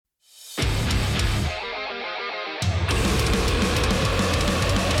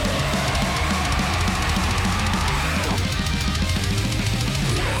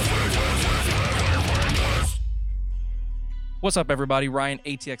What's up, everybody? Ryan,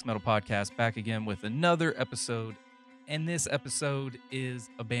 ATX Metal Podcast, back again with another episode. And this episode is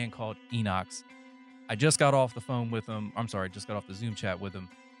a band called Enox. I just got off the phone with them. Just got off the Zoom chat with them.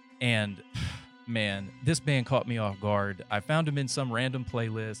 And man, this band caught me off guard. I found them in some random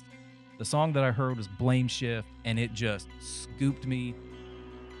playlist. The song that I heard was Blame Shift, and it just scooped me.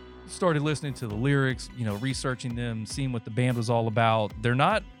 Started listening to the lyrics, researching them, seeing what the band was all about. They're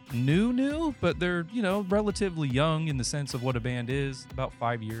not new, but they're, relatively young in the sense of what a band is, about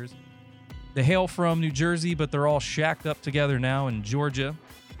 5 years. They hail from New Jersey, but they're all shacked up together now in Georgia.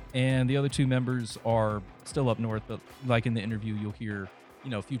 And the other two members are still up north, but like in the interview, you'll hear,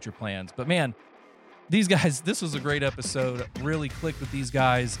 future plans. But man, these guys, this was a great episode. Really clicked with these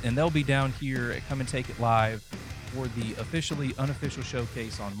guys, and they'll be down here at Come and Take It Live for the officially unofficial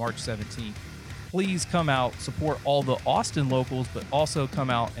showcase on March 17th. Please come out, support all the Austin locals, but also come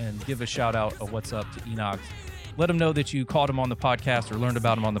out and give a shout out of what's up to Enox. Let them know that you caught him on the podcast or learned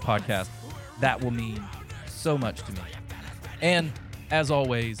about him on the podcast. That will mean so much to me. And as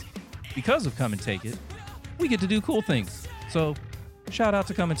always, because of Come and Take It, we get to do cool things. So shout out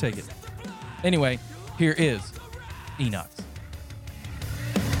to Come and Take It. Anyway, here is Enox.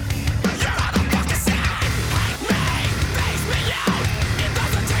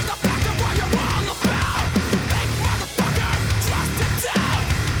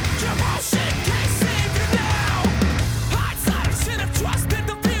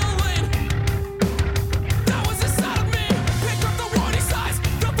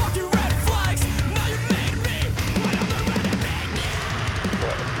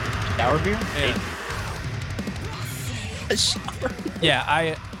 Beer?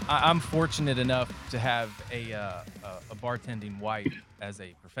 Yeah, I'm fortunate enough to have a bartending wife as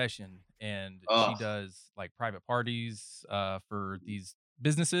a profession, and she does like private parties for these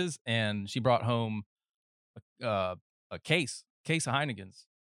businesses, and she brought home a case of Heinekens,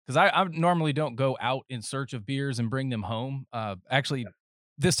 because I normally don't go out in search of beers and bring them home. Actually,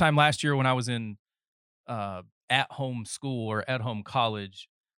 this time last year when I was in at-home school or at-home college,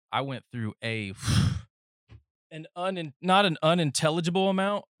 I went through not an unintelligible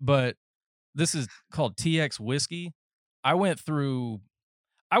amount, but this is called TX whiskey. I went through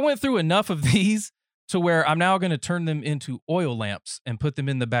enough of these to where I'm now going to turn them into oil lamps and put them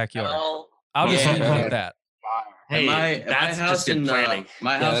in the backyard. I'll just leave it at that. Hey, my house in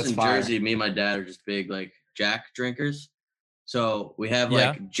in Jersey, me and my dad are just big like Jack drinkers. So we have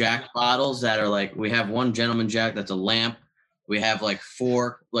like Jack bottles that are like, we have one gentleman Jack that's a lamp. We have like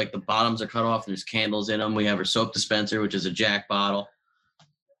 4, like the bottoms are cut off and there's candles in them. We have our soap dispenser, which is a Jack bottle.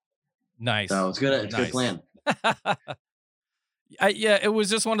 Nice. So it's good. It's a good plan. It was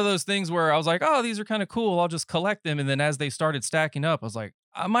just one of those things where I was like, oh, these are kind of cool. I'll just collect them. And then as they started stacking up, I was like,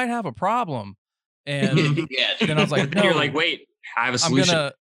 I might have a problem. And then I was like, no. You're like, wait, I have a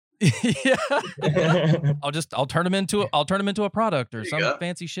solution. I'll turn them into a product or some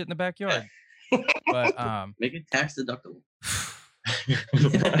fancy shit in the backyard. But make it tax deductible.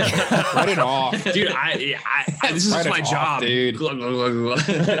 Write it off, dude. This is my job, dude.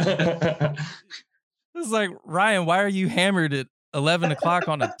 It's like, Ryan, why are you hammered at 11 o'clock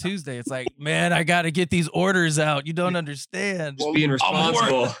on a Tuesday? It's like, man, I got to get these orders out. You don't understand. Just being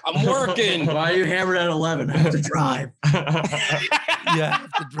responsible. I'm working. Why are you hammered at 11? I have to drive. Yeah, I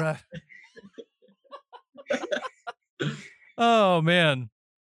have to drive. Oh man.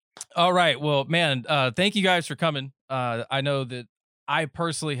 All right. Well, man, thank you guys for coming. I know that I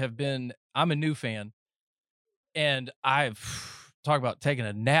personally I'm a new fan, and I've talked about taking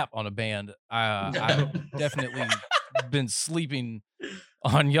a nap on a band. I've definitely been sleeping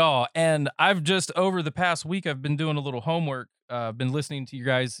on y'all. And I've just, over the past week, I've been doing a little homework. Been listening to you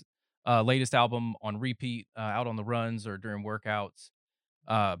guys' latest album on repeat, out on the runs or during workouts.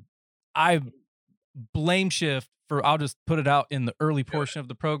 I Blame Shift, I'll just put it out in the early portion of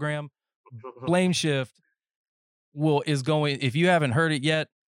the program. Blame Shift is going, if you haven't heard it yet,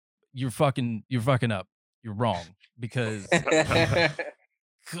 you're fucking up. You're wrong, because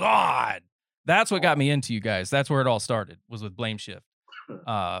God, that's what got me into you guys. That's where it all started, was with Blame Shift.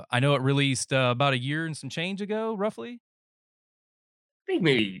 I know it released about a year and some change ago, roughly. I think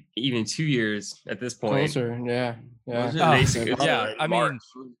maybe even 2 years at this point. Closer, yeah. I mean, March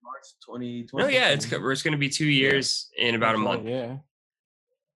 2020. No, yeah, it's going to be 2 years in about a month. Yeah.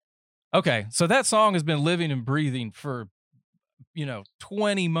 Okay, so that song has been living and breathing for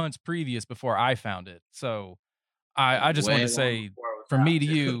 20 months previous before I found it. So I just want to say, from me to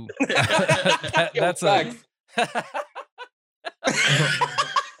you, that's a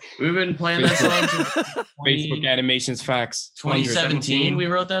We've been playing that song. Facebook animations facts. 2017 we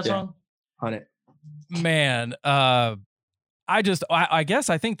wrote that song. On it. Man, I guess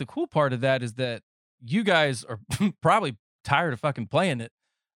I think the cool part of that is that you guys are probably tired of fucking playing it.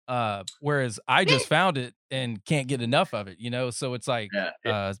 Whereas I just found it and can't get enough of it, So it's like,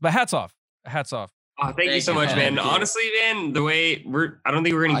 but hats off. Oh, thank you so much, man. Honestly, man, the way I don't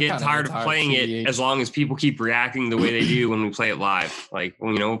think we're gonna get tired of playing it as long as people keep reacting the way they do when we play it live. Like,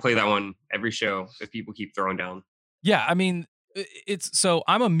 we'll play that one every show if people keep throwing down. Yeah, I mean, so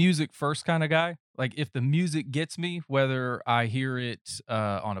I'm a music first kind of guy. Like, if the music gets me, whether I hear it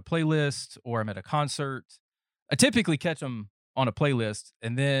on a playlist or I'm at a concert, I typically catch them on a playlist.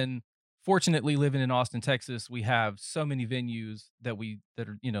 And then, fortunately, living in Austin, Texas, we have so many venues that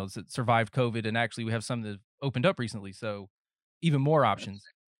are that survived COVID, and actually we have some that have opened up recently, so even more options.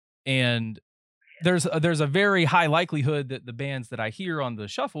 And there's a very high likelihood that the bands that I hear on the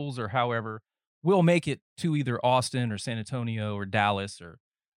shuffles or however will make it to either Austin or San Antonio or Dallas or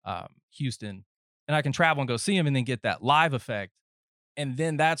Houston, and I can travel and go see them and then get that live effect. And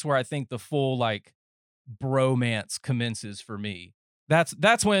then that's where I think the full like bromance commences for me.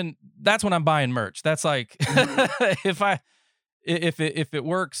 That's when I'm buying merch. That's like if it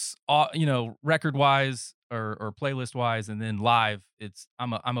works, record wise or playlist wise, and then live,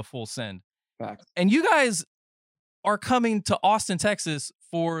 I'm a full send. Facts. And you guys are coming to Austin, Texas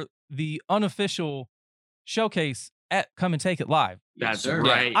for the unofficial showcase at Come and Take It Live. That's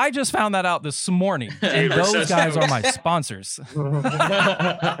right. I just found that out this morning. And those guys are my sponsors.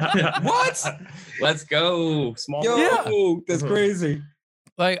 What? Let's go. Small. Yo, that's crazy.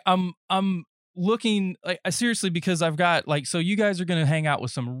 Like I'm looking like seriously, because I've got like, so you guys are going to hang out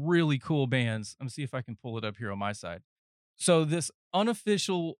with some really cool bands. I'm gonna see if I can pull it up here on my side. So this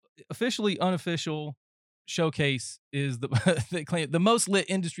officially unofficial showcase is they claim the most lit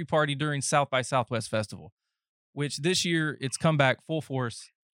industry party during South by Southwest Festival, which this year it's come back full force.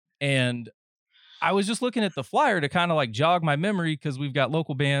 And I was just looking at the flyer to kind of like jog my memory, because we've got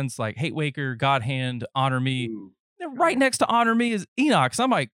local bands like Hate Waker, God Hand, Honor Me. Right next to Honor Me is Enox. I'm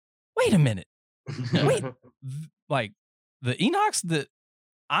like, wait a minute. Wait, like the Enox that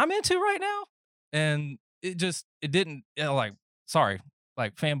I'm into right now? And it didn't, sorry,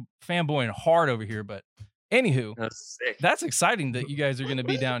 like fanboying hard over here. But anywho, that's exciting that you guys are going to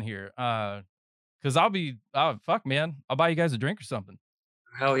be down here. Cause fuck man, I'll buy you guys a drink or something.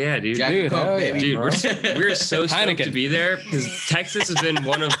 Hell yeah, dude. Dude, we're so stoked to be there, because Texas has been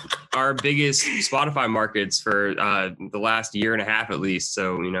one of our biggest Spotify markets for the last year and a half at least.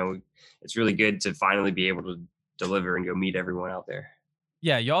 So, it's really good to finally be able to deliver and go meet everyone out there.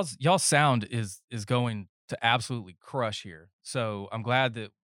 Yeah, y'all sound is going to absolutely crush here. So I'm glad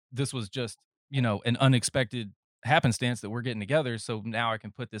that this was just, an unexpected happenstance that we're getting together. So now I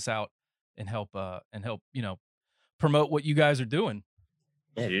can put this out and help, promote what you guys are doing.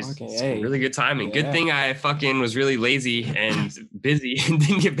 Yeah, dude, it's really good timing. Yeah. Good thing I fucking was really lazy and busy and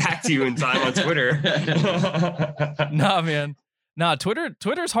didn't get back to you in time on Twitter. Nah, man. Nah,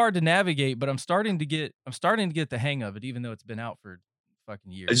 Twitter's hard to navigate, but I'm starting to get the hang of it, even though it's been out for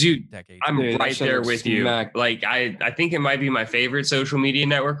fucking years, decades. I'm right there with you. Like I think it might be my favorite social media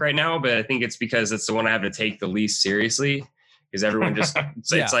network right now, but I think it's because it's the one I have to take the least seriously. Because everyone just,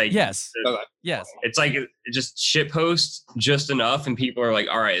 it's like, yes. It's like it just shit post just enough, and people are like,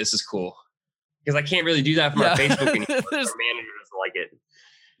 all right, this is cool. Because I can't really do that from our Facebook anymore. Our manager doesn't like it.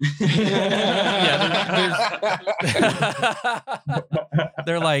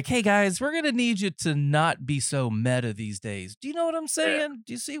 They're like, hey guys, we're going to need you to not be so meta these days. Do you know what I'm saying? Yeah.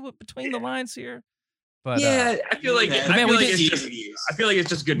 Do you see what between the lines here? But I feel like it's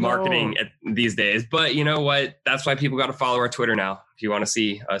just good marketing these days. But you know what? That's why people got to follow our Twitter now. If you want to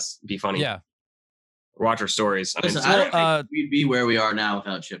see us be funny, watch our stories. Listen, I don't think we'd be where we are now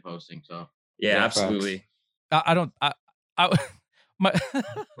without shit posting. So yeah, absolutely. God.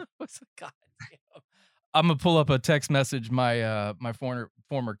 I'm gonna pull up a text message my former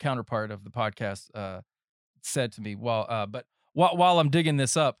counterpart of the podcast said to me while I'm digging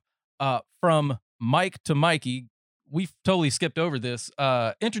this up from Mike to Mikey. We've totally skipped over this.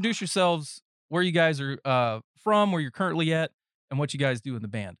 Introduce yourselves, where you guys are from, where you're currently at, and what you guys do in the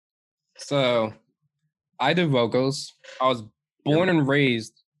band. So, I do vocals. I was born and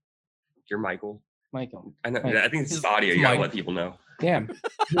raised. You're Michael. Michael. I know. I think this is audio. You gotta let people know. Damn.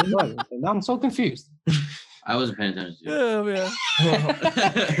 Now I'm so confused. I wasn't paying attention to you. Oh, man.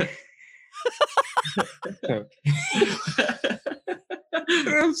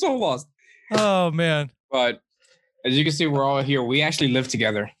 I'm so lost. Oh man. But as you can see, we're all here. We actually live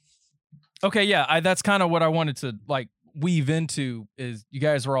together. Okay, yeah. That's kind of what I wanted to like weave into, is you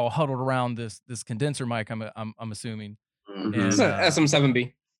guys are all huddled around this condenser mic, I'm assuming. Mm-hmm. It's a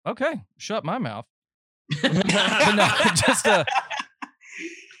SM7B. Okay. Shut my mouth. No,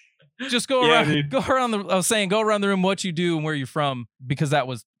 just go around. Dude. Go around I was saying, go around the room. What you do and where you're from, because that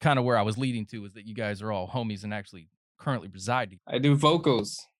was kind of where I was leading to. Is that you guys are all homies and actually currently reside. I do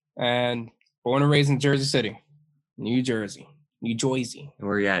vocals and born and raised in Jersey City, New Jersey.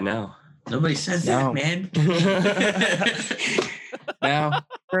 Where are you at now? Nobody says that, man. Now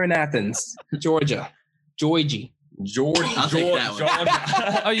we're in Athens, Georgia. Georgia.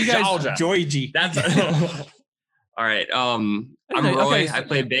 Oh, you guys, Georgia. That's all right. I'm Roy. I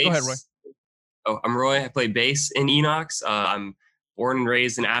play bass. Go ahead, Roy. Oh, I'm Roy. I play bass in Enox. I'm born and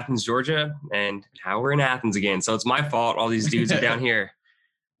raised in Athens, Georgia, and now we're in Athens again. So it's my fault. All these dudes are down here.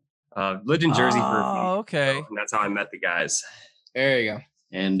 Lived in Jersey for a few years, okay. So, and that's how I met the guys. There you go.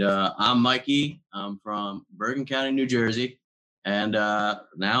 And I'm Mikey. I'm from Bergen County, New Jersey, and now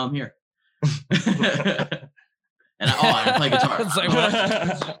I'm here. And I play guitar. It's like,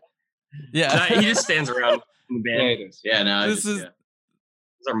 what? Yeah, he just stands around in the band. Yeah, no, this is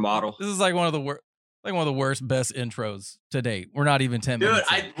our model. This is like one of the worst, best intros to date. We're not even 10 minutes.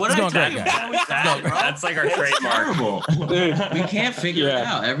 Dude, that's like our trademark. Dude, we can't figure it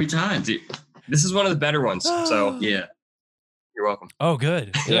out every time. Dude, this is one of the better ones. So yeah, you're welcome. Oh,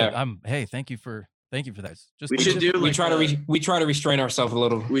 good. Yeah. Hey, thank you for that. We try to restrain ourselves a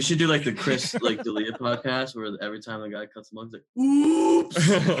little. We should do like the Chris D'Elia podcast where every time the guy cuts the mug, like, oops.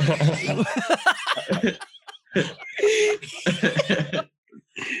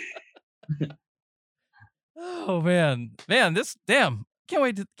 Oh man, this can't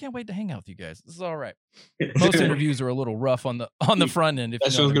wait to hang out with you guys. This is all right. Most interviews are a little rough on the front end.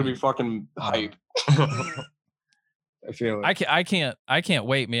 That show's gonna be fucking hype. I feel it. I can't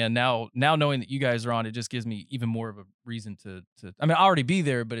wait, man. Now knowing that you guys are on, it just gives me even more of a reason to. I mean, I'll already be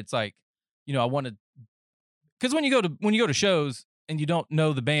there, but it's like, I want to, because when you go to shows and you don't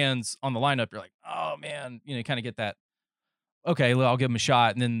know the bands on the lineup, you're like, oh man, you kind of get that. Okay, well, I'll give them a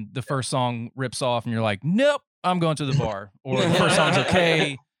shot, and then the first song rips off, and you're like, nope, I'm going to the bar. Or the first song's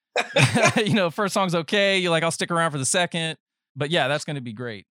okay. First song's okay. You're like, I'll stick around for the second. But yeah, that's going to be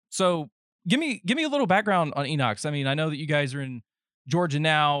great. So give me a little background on Enox. I mean, I know that you guys are in Georgia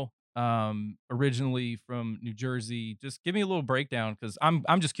now, originally from New Jersey. Just give me a little breakdown, because I'm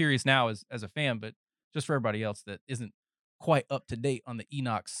just curious now as a fan, but just for everybody else that isn't quite up to date on the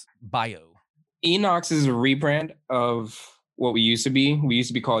Enox bio. Enox is a rebrand of what we used to be. We used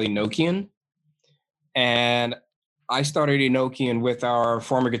to be called Enochian. And I started Enochian with our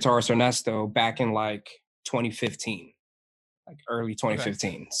former guitarist Ernesto back in like 2015, like early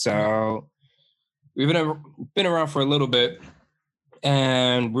 2015. Okay. So we've been around for a little bit,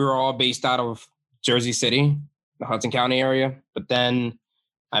 and we were all based out of Jersey City, the Hudson County area. But then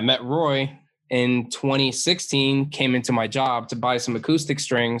I met Roy in 2016, came into my job to buy some acoustic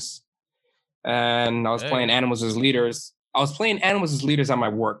strings, and I was playing Animals as Leaders. I was playing Animals as Leaders at my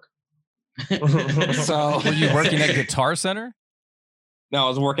work. So were you working at Guitar Center? No, I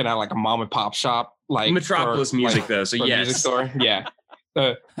was working at like a mom and pop shop, like Metropolis Music, though. So yes, music store. Yeah,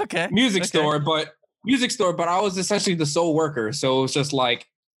 okay, music store, but I was essentially the sole worker. So it was just like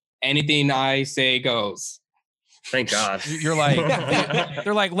anything I say goes. Thank God. You're like,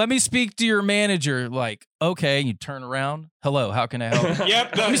 they're like, let me speak to your manager. Like, okay, you turn around. Hello, how can I help?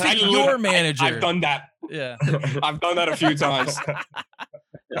 Yep, let me speak to your manager. I've done that. Yeah, I've done that a few times.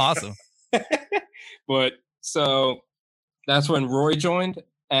 Awesome. But so that's when Roy joined,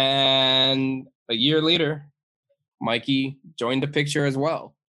 and a year later, Mikey joined the picture as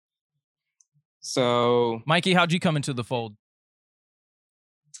well. So, Mikey, how'd you come into the fold?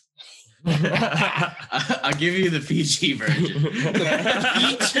 I'll give you the Fiji version.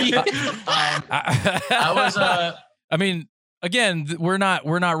 Fiji. I was. I mean, again, we're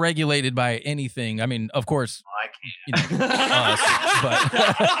not regulated by anything. I mean, of course, I can't. Us, but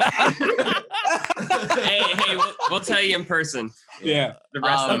hey, we'll tell you in person. Yeah. The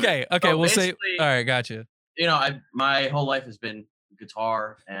rest. Okay. So we'll say. All right, gotcha. My whole life has been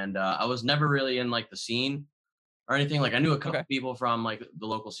guitar, and I was never really in like the scene or anything. Like I knew a couple people from like the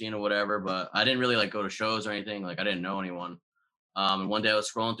local scene or whatever, but I didn't really like go to shows or anything. Like I didn't know anyone. And one day I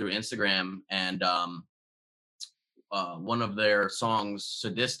was scrolling through Instagram, and one of their songs,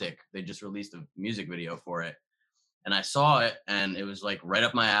 Sadistic, they just released a music video for it. And I saw it, and it was like right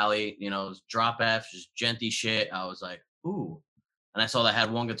up my alley. It was drop F, just genty shit. I was like, ooh. And I saw that I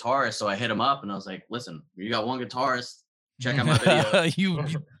had one guitarist, so I hit him up, and I was like, listen, you got one guitarist, check out my video.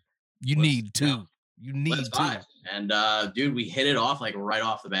 you need two. You need two. And dude, we hit it off like right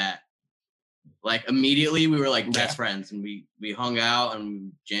off the bat. Like immediately we were like best friends, and we hung out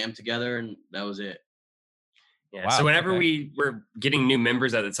and jammed together, and that was it. Yeah. Wow, so whenever we were getting new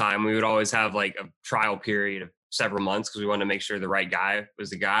members at the time, we would always have like a trial period of several months because we wanted to make sure the right guy was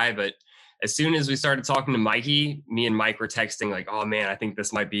the guy. But as soon as we started talking to Mikey, me and Mike were texting like, "Oh man, I think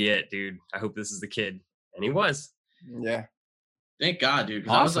this might be it, dude. I hope this is the kid." And he was. Yeah. Thank God, dude.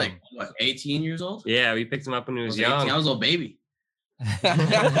 Because I was like, what, 18 years old? Yeah, we picked him up when he was young. 18. I was a little baby.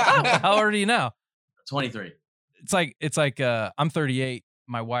 How old are you now? 23. It's like I'm 38.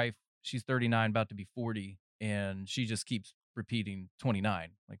 My wife, she's 39, about to be 40, and she just keeps repeating 29.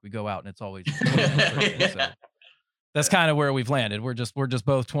 Like we go out and it's always 29, so that's kind of where we've landed. We're just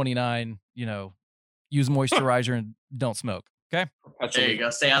both 29. You know, use moisturizer and don't smoke. Okay. There you go.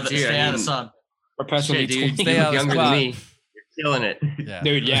 Stay out of the sun. Perpetually, dude. Stay out younger than me. You're killing it,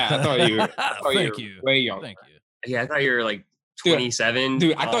 dude. Yeah, I thought you were. Thank you. Way younger. Thank you. Yeah, I thought you were like 27.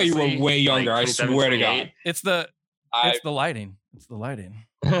 Dude, I thought you were way younger. Like I swear to God. It's the lighting. It's the lighting.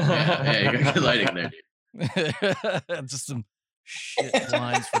 Yeah, you got good lighting there, dude. Just some shit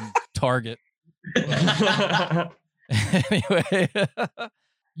lines from Target. Anyway,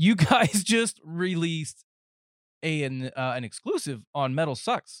 you guys just released an exclusive on Metal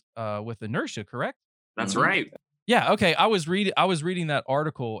Sucks with Inertia, correct? That's right. Yeah. Okay. I was reading that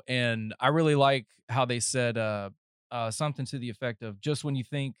article, and I really like how they said something to the effect of just when you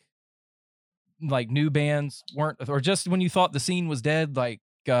think like new bands weren't, or just when you thought the scene was dead, like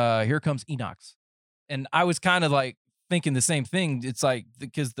here comes Enox. And I was kind of like thinking the same thing. It's like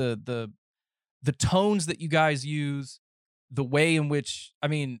because the tones that you guys use, the way in which, I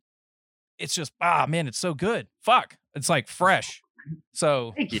mean, it's just man, it's so good. Fuck, it's like fresh.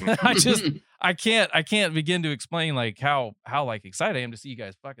 So thank you. I can't begin to explain like how like excited I am to see you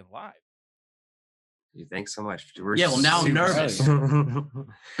guys fucking live. Dude, thanks so much. Well, now I'm nervous.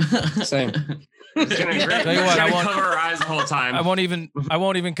 Same. Tell you what, I won't cover our eyes the whole time. I won't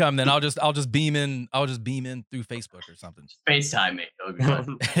even come. Then I'll just beam in. I'll just beam in through Facebook or something. FaceTime me.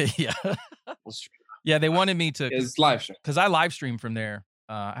 Yeah. Yeah, they wanted me to. It's live stream because I live stream from there.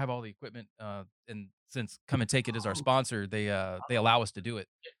 I have all the equipment, and since Come and Take It is our sponsor, they allow us to do it.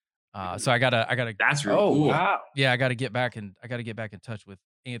 So I gotta. That's really cool. Wow. Yeah, I gotta get back in touch with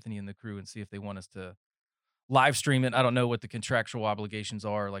Anthony and the crew and see if they want us to live stream it. I don't know what the contractual obligations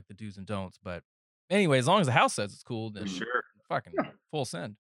are, like the do's and don'ts, but anyway, as long as the house says it's cool, then sure. Fucking full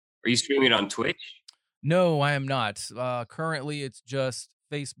send. Are you streaming it on Twitch? No, I am not. Currently, it's just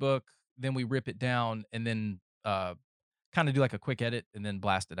Facebook. Then we rip it down and then kind of do like a quick edit and then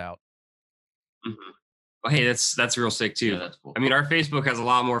blast it out. Mm-hmm. Well, hey, that's real sick too. Yeah, that's cool. I mean, our Facebook has a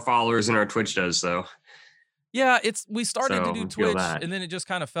lot more followers than our Twitch does, so. Yeah, we started to do Twitch and then it just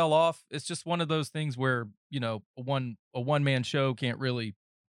kind of fell off. It's just one of those things where, you know, a one man show can't really,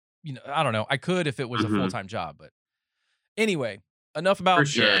 you know, I don't know. I could if it was a full-time job, but anyway, enough about.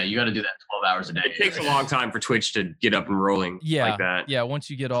 Sure. Yeah, you got to do that 12 hours a day. It takes a long time for Twitch to get up and rolling like that. Yeah, once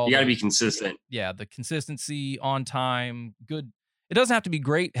you get all, you got to be consistent. Yeah, the consistency, on time, good. It doesn't have to be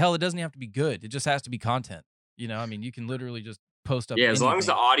great. Hell, it doesn't have to be good. It just has to be content. You know, I mean, you can literally just post up. Yeah, anything. As long as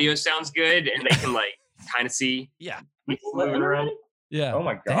the audio sounds good and they can like kind of see. Yeah. Moving around. Yeah. Oh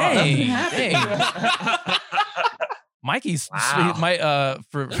my God. Dang. Mikey's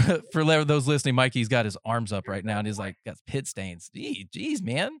for those listening, Mikey's got his arms up right now and he's like got pit stains. Jeez,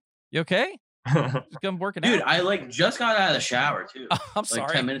 man. You okay? Come working out. Dude, I like just got out of the shower too. I'm sorry.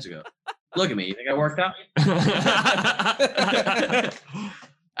 Like 10 minutes ago. Look at me. You think I worked out? I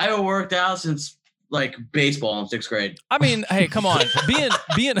haven't worked out since like baseball in 6th grade. I mean, hey, come on.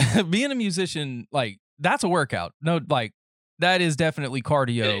 Being a musician, like that's a workout. No, like that is definitely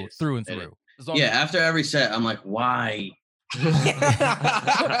cardio through and through. Yeah, after every set, I'm like, why?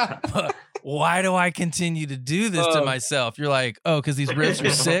 Why do I continue to do this to myself? You're like, oh, because these riffs are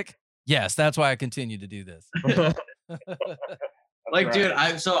sick? Yes, that's why I continue to do this. Like, dude,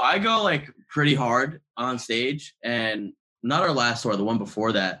 I go like pretty hard on stage, and not our last tour, the one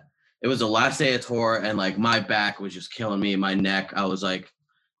before that. It was the last day of tour, and like my back was just killing me, my neck. I was like,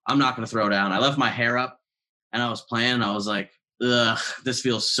 I'm not gonna throw down. I left my hair up, and I was playing. And I was like, ugh, this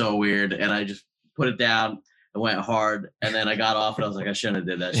feels so weird, and I just put it down and went hard. And then I got off, and I was like, I shouldn't have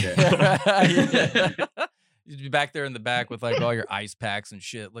did that shit. You'd be back there in the back with like all your ice packs and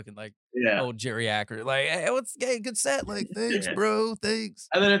shit, looking like old geriatric. Like, hey, good set. Like, thanks, bro. Thanks.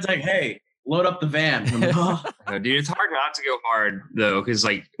 And then it's like, hey, load up the van. Like, oh. No, dude, it's hard not to go hard though, because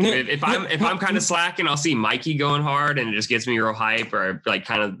like if I'm kind of slacking, I'll see Mikey going hard, and it just gets me real hype, or like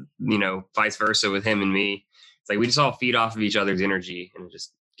kind of vice versa with him and me. It's like we just all feed off of each other's energy, and it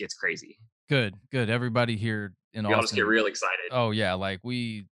just gets crazy. Good. Everybody here in Austin, all just get real excited. Oh yeah, like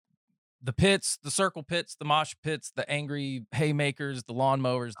the pits, the circle pits, the mosh pits, the angry haymakers, the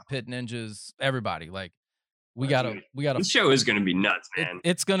lawnmowers, the pit ninjas, everybody. Like We gotta. This show is gonna be nuts, man.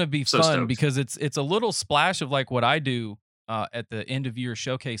 It's gonna be so fun because it's a little splash of like what I do at the end of year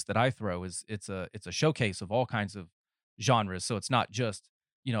showcase that I throw. It's a showcase of all kinds of genres. So it's not just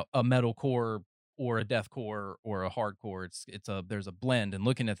a metalcore or a deathcore or a hardcore. There's a blend. And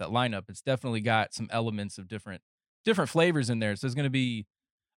looking at that lineup, it's definitely got some elements of different flavors in there. So there's gonna be.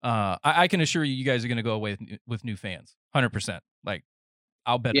 I can assure you guys are gonna go away with new fans, 100%. Like.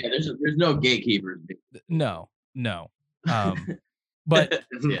 I'll bet. Yeah, there's no gatekeepers. No. But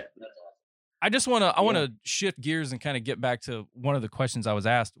yeah, I just want to shift gears and kind of get back to one of the questions I was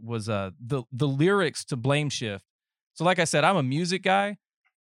asked was the lyrics to Blame Shift. So like I said, I'm a music guy.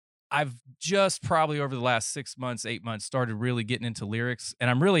 I've just probably over the last 6 months, 8 months started really getting into lyrics, and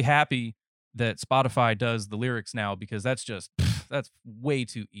I'm really happy that Spotify does the lyrics now because that's way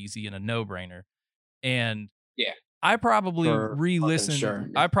too easy and a no-brainer. And yeah. I probably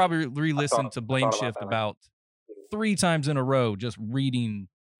re-listened. I probably re-listened to Blame Shift about 3 times in a row, just reading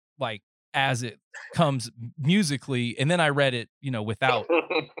like as it comes musically, and then I read it, without.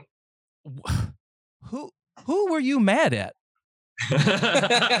 Who were you mad at?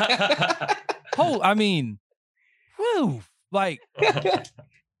 Like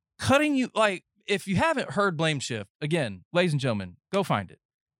cutting you. Like if you haven't heard Blame Shift, again, ladies and gentlemen, go find it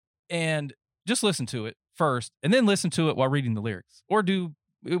and just listen to it first and then listen to it while reading the lyrics or do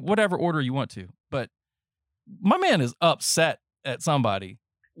whatever order you want to. But my man is upset at somebody.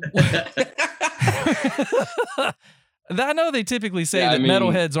 I know they typically say that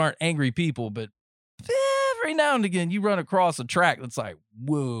metalheads aren't angry people, but every now and again you run across a track that's like,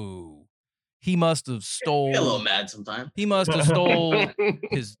 whoa, he must have stole. A little mad sometimes. He must have stole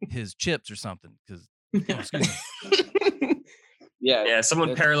his chips or something. Because excuse me. Yeah.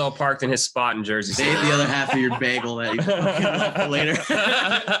 Someone parallel parked in his spot in Jersey. Save the other half of your bagel that you left later.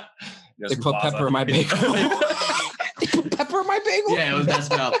 They put pepper in my bagel. They put pepper in my bagel? Yeah, it was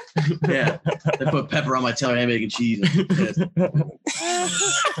messed up. Yeah. They put pepper on my Taylor ham, bacon, cheese.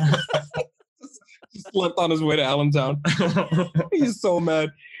 Slept on his way to Allentown. He's so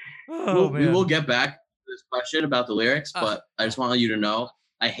mad. We will get back to this question about the lyrics, but I just want you to know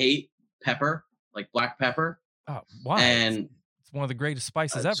I hate pepper, like black pepper. Oh, wow. And it's one of the greatest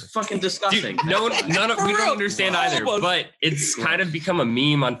spices ever. It's fucking disgusting. Dude, we don't understand either, but it's kind of become a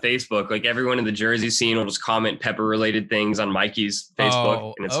meme on Facebook. Like everyone in the Jersey scene will just comment pepper related things on Mikey's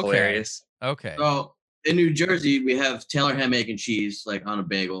Facebook, and it's hilarious. Okay. So in New Jersey, we have Taylor ham, bacon, cheese, like on a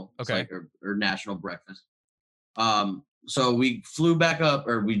bagel. Okay. It's like our national breakfast. So we drove back up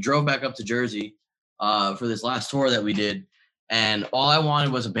to Jersey for this last tour that we did. And all I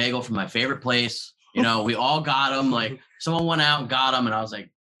wanted was a bagel from my favorite place. We all got them. Like someone went out and got them. And I was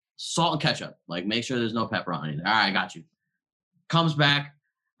like, salt and ketchup. Like make sure there's no pepper on it. All right, I got you. Comes back.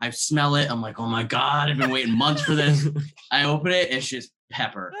 I smell it. I'm like, oh my God, I've been waiting months for this. I open it. It's just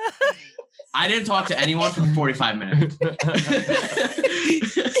pepper. I didn't talk to anyone for 45 minutes.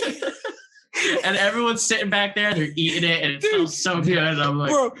 And everyone's sitting back there, they're eating it, and it smells so good. I'm like,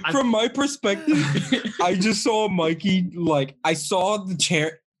 bro, from my perspective, I just saw Mikey, like, I saw the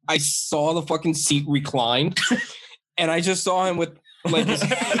chair, I saw the fucking seat recline, and I just saw him with, like, his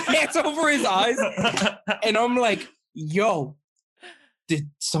hands over his eyes, and I'm like, yo, did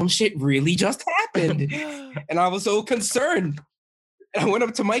some shit really just happen? And I was so concerned. And I went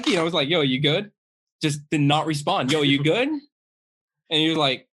up to Mikey, and I was like, yo, you good? Just did not respond. Yo, you good? And you're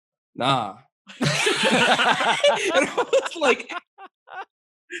like, nah. And I was like,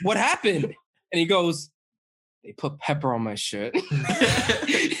 what happened? And he goes, they put pepper on my shit.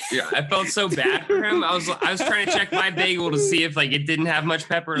 Yeah, I felt so bad for him. I was trying to check my bagel to see if like it didn't have much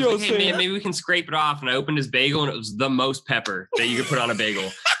pepper. I was like, hey man, maybe we can scrape it off. And I opened his bagel and it was the most pepper that you could put on a bagel.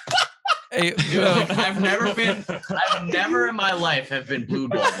 Hey, I've never in my life have been blue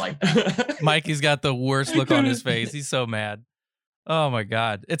balled like that. Mikey's got the worst look on his face. He's so mad. Oh my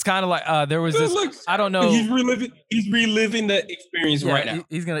God. It's kind of like there was this, I don't know. He's reliving the experience right now.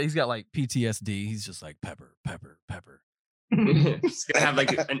 He's got like PTSD. He's just like pepper. He's gonna have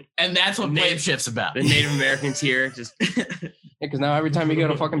like and that's what Blame Shift's about. The Native Americans here just because now every time you get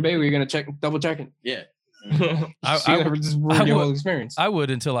a fucking bagel, you're gonna double check it. Yeah. I would just ruin your whole experience. I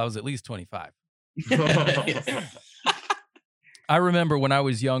would until I was at least 25. I remember when I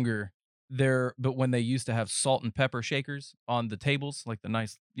was younger, but when they used to have salt and pepper shakers on the tables, like the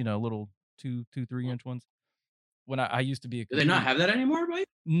nice, little 2-3 inch ones. When I used to be do they not have that anymore, Mike?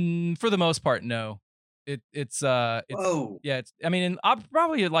 For the most part, no. It's whoa. Yeah, I mean,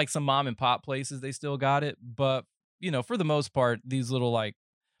 probably like some mom and pop places they still got it, but for the most part, these little like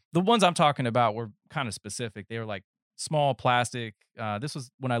the ones I'm talking about were kind of specific. They were like small plastic. This was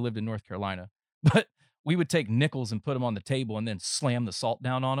when I lived in North Carolina, but we would take nickels and put them on the table and then slam the salt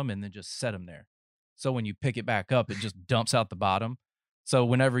down on them and then just set them there. So when you pick it back up, it just dumps out the bottom. So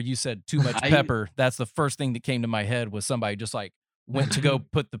whenever you said too much pepper, that's the first thing that came to my head was somebody just like went to go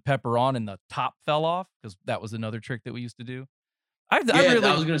put the pepper on and the top fell off, because that was another trick that we used to do. I was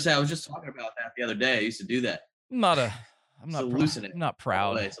going to say, I was just talking about that the other day. I used to do that. I'm not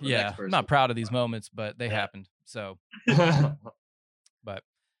proud. I'm not proud of these moments, but they happened. So, but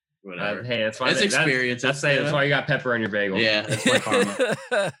whatever. Hey, that's why it's experience. That's why you got pepper on your bagel. Yeah, that's my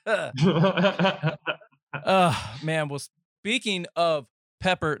karma. Man. Well, speaking of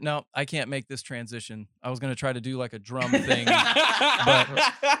pepper, no, I can't make this transition. I was going to try to do like a drum thing, but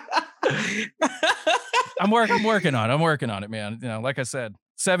I'm working on it, man. You know, like I said,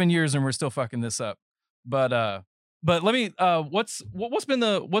 7 years and we're still fucking this up. But let me what's been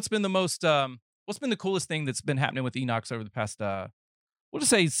the coolest thing that's been happening with Enox over the past we'll just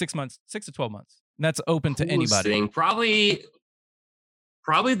say 6 to 12 months. And that's open to anybody. Thing. Probably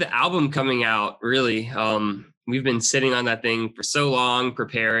the album coming out, really. We've been sitting on that thing for so long,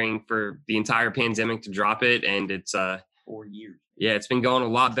 preparing for the entire pandemic to drop it, and it's 4 years. Yeah, it's been going a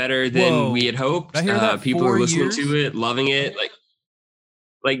lot better than we had hoped. I hear that people are listening to it, loving it.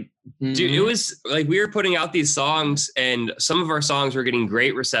 Dude, it was like we were putting out these songs, and some of our songs were getting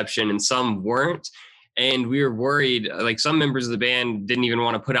great reception and some weren't. And we were worried, like some members of the band didn't even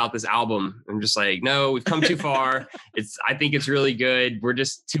want to put out this album. I'm just like, no, we've come too far. I think it's really good. We're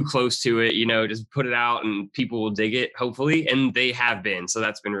just too close to it, just put it out and people will dig it, hopefully. And they have been, so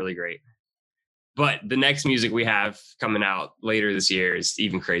that's been really great. But the next music we have coming out later this year is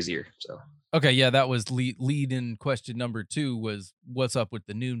even crazier. So. Okay, yeah, that was lead in question number 2 was what's up with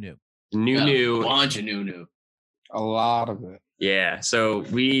the new. New. A bunch of new. A lot of it. Yeah, so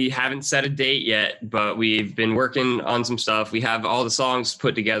we haven't set a date yet, but we've been working on some stuff. We have all the songs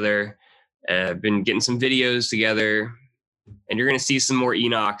put together, been getting some videos together, and you're going to see some more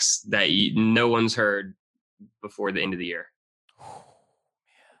Enox that no one's heard before the end of the year.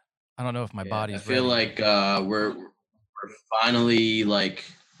 I don't know if my body's I feel ready. Like we're finally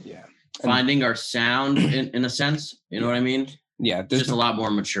finding our sound in a sense. You know what I mean? Yeah, it's just a lot more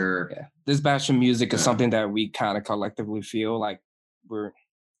mature. Yeah, this batch of music is something that we kind of collectively feel like we're.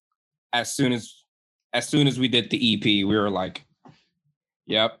 As soon as we did the EP, we were like,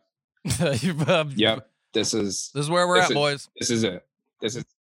 "Yep, yep, this is where we're at, boys. This is it. This is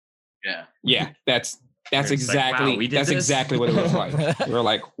yeah. That's exactly like, wow, that's exactly what it was like. We were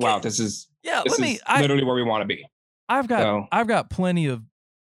like, wow, this is literally where we want to be. I've got plenty of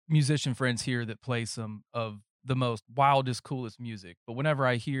musician friends here that play some of the most wildest, coolest music. But whenever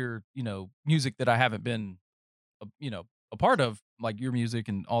I hear, music that I haven't been, a part of, like your music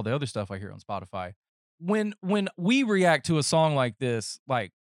and all the other stuff I hear on Spotify, when we react to a song like this,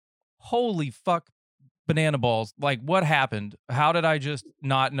 like, holy fuck, banana balls! Like, what happened? How did I just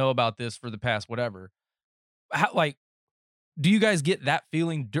not know about this for the past whatever? Do you guys get that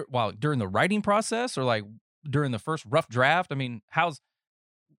feeling during the writing process or like during the first rough draft? I mean,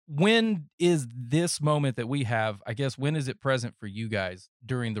 when is this moment that we have, I guess, when is it present for you guys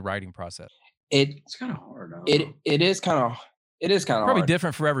during the writing process? It's kind of hard. It is kind of probably hard.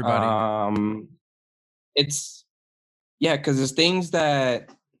 Different for everybody. Because there's things because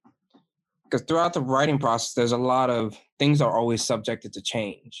throughout the writing process, there's a lot of things that are always subjected to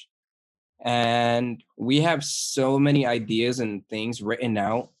change. And we have so many ideas and things written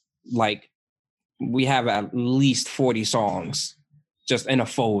out. Like we have at least 40 songs just in a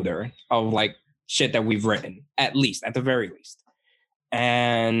folder of like shit that we've written, at the very least.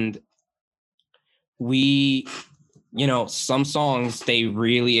 And we, some songs, they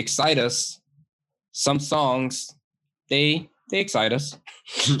really excite us. Some songs, they excite us,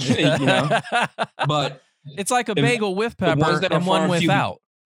 but it's like a bagel with pepper and one without.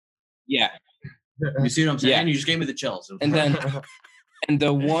 Yeah. You see what I'm saying? Yeah. You just gave me the chills. And then, and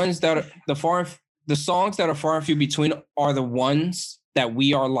the ones that are the songs that are far and few between are the ones that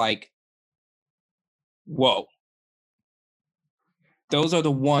we are like, whoa. Those are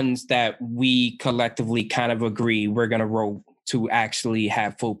the ones that we collectively kind of agree we're going to roll to actually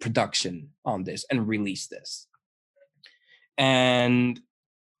have full production on this and release this. And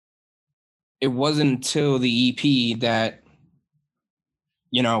it wasn't until the EP that,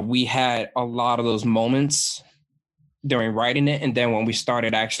 we had a lot of those moments during writing it. And then when we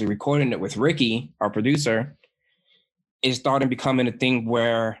started actually recording it with Ricky, our producer, it started becoming a thing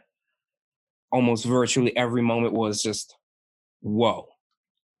where almost virtually every moment was just, whoa.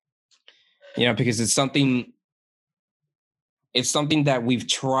 Because it's something that we've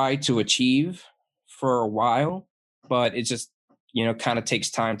tried to achieve for a while, but it just kind of takes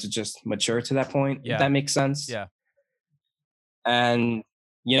time to just mature to that point. Yeah. If that makes sense. Yeah. And,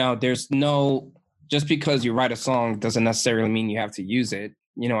 there's just because you write a song doesn't necessarily mean you have to use it.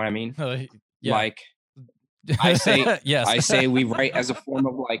 You know what I mean? Yeah. Like I say, yes. I say we write as a form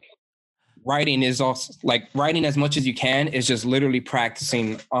of like, writing is also like writing as much as you can is just literally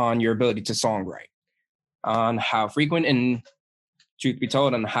practicing on your ability to songwrite, on how frequent and, truth be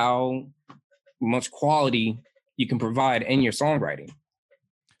told, on how much quality you can provide in your songwriting.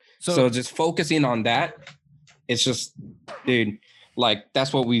 So just focusing on that, it's just, dude, like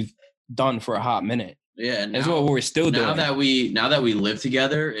that's what we've done for a hot minute. Yeah, that's what we're still doing. Now that we live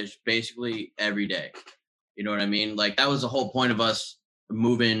together, it's basically every day. You know what I mean? Like that was the whole point of us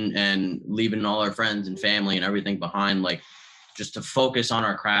moving and leaving all our friends and family and everything behind, like just to focus on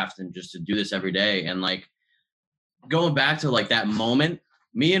our craft and just to do this every day. And like going back to like that moment,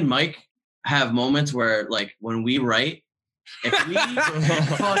 me and Mike have moments where like when we write, if we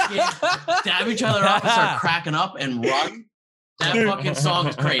fucking dab each other up and start cracking up and run, that fucking song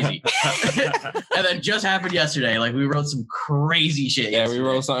is crazy. And that just happened yesterday. Like we wrote some crazy shit. Yeah, we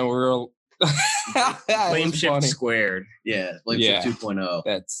wrote something real. Flame Shift Squared. Yeah, Flame Shift 2.0.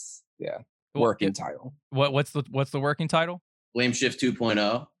 That's working title. What's the working title? Flame Shift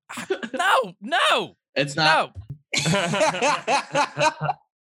 2.0. No, it's not.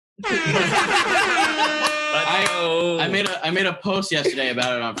 I made a post yesterday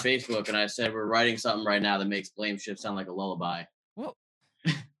about it on Facebook, and I said we're writing something right now that makes Flame Shift sound like a lullaby. Well,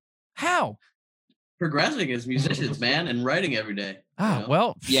 how? Progressing as musicians, man, and writing every day.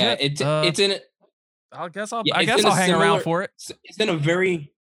 Well, yeah, shit. it's in it. I guess I'll hang around for it. It's in a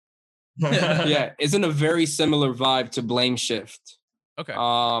very it's in a very similar vibe to Blame Shift. Okay.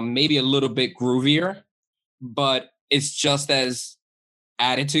 Maybe a little bit groovier, but it's just as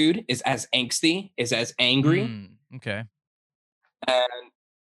attitude, is as angsty, is as angry. Okay. And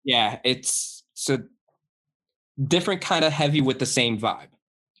yeah, it's a different kind of heavy with the same vibe.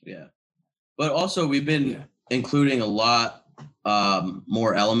 Yeah. But also we've been including a lot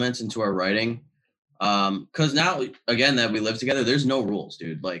more elements into our writing. Because now, again, that we live together, there's no rules,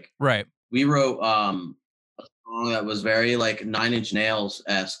 dude. Like, right. We wrote a song that was very like Nine Inch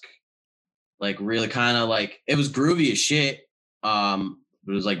Nails-esque, like really kind of like, it was groovy as shit.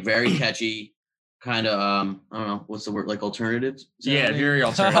 It was like very catchy, kind of I don't know what's the word, like alternatives. Yeah, very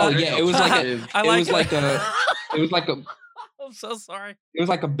alternative. Oh yeah, it was like it was like a I'm so sorry. It was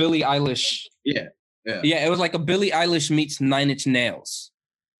like a Billie Eilish. Yeah. It was like a Billie Eilish meets Nine Inch Nails.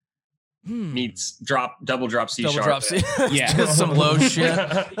 Meets double drop C double sharp. Drop C. Yeah. Just some low shit.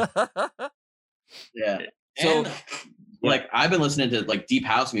 Yeah. So like I've been listening to like deep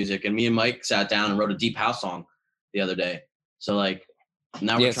house music, and me and Mike sat down and wrote a deep house song the other day. So like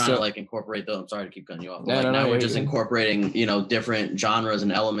now we're trying to like incorporate those. I'm sorry to keep cutting you off. But now we're just incorporating, different genres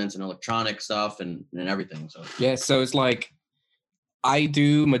and elements and electronic stuff and everything. So so it's like I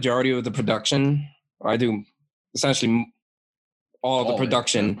do majority of the production. Or I do essentially all of the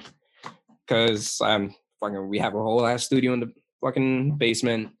production because we have a whole ass studio in the fucking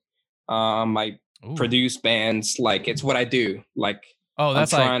basement. I produce bands. Like it's what I do. Like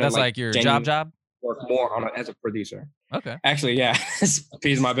that's like your job. Work more on it as a producer. Okay. Actually, yeah,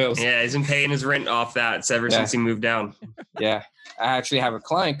 pays my bills. Yeah, he's been paying his rent off that ever since he moved down. Yeah, I actually have a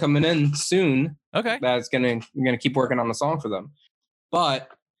client coming in soon. Okay. That's we're gonna keep working on the song for them. But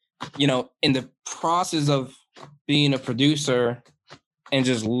in the process of being a producer and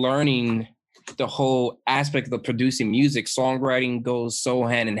just learning the whole aspect of producing music, songwriting goes so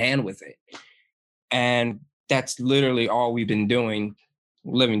hand in hand with it. And that's literally all we've been doing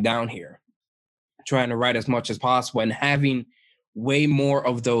living down here, trying to write as much as possible and having way more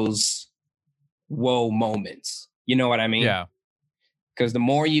of those whoa moments. You know what I mean? Yeah. Because the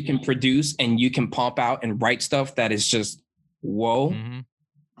more you can produce and you can pump out and write stuff that is just whoa,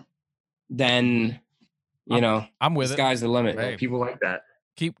 then I'm with the sky's the limit. Hey, people like that.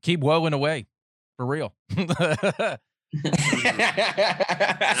 Keep woeing away, for real. So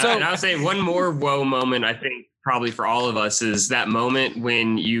I'll say one more whoa moment, I think probably for all of us, is that moment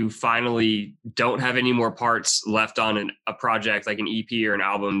when you finally don't have any more parts left on a project like an EP or an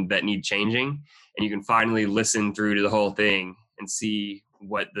album that need changing, and you can finally listen through to the whole thing and see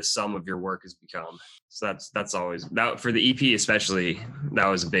what the sum of your work has become. So that's always that for the EP especially. That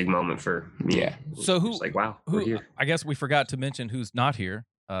was a big moment for me. Yeah. So who's like, wow, we're here. I guess we forgot to mention who's not here.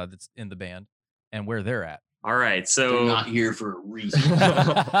 That's in the band and where they're at. All right, so they're not here for a reason.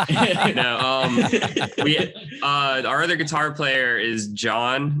 Our other guitar player is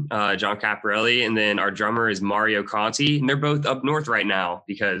John Caparelli, and then our drummer is Mario Conti, and they're both up north right now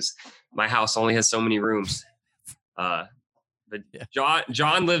because my house only has so many rooms. But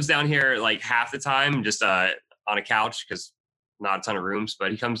John lives down here like half the time, just on a couch because not a ton of rooms.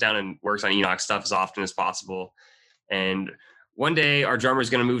 But he comes down and works on Enoch stuff as often as possible. And one day, our drummer is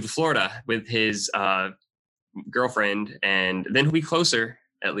going to move to Florida with his girlfriend, and then he'll be closer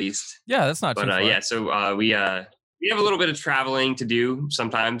at least. Yeah, that's not too far. Yeah, so we have a little bit of traveling to do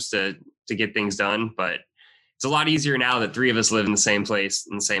sometimes to get things done, but it's a lot easier now that 3 of us live in the same place,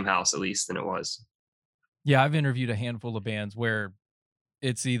 in the same house, at least, than it was. Yeah, I've interviewed a handful of bands where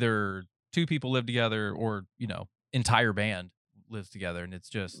it's either 2 people live together or, entire band lives together. And it's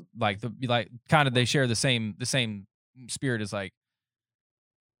just like they share the same spirit as like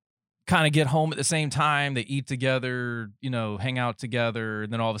kind of get home at the same time. They eat together, hang out together.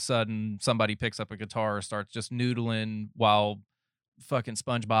 And then all of a sudden somebody picks up a guitar or starts just noodling while fucking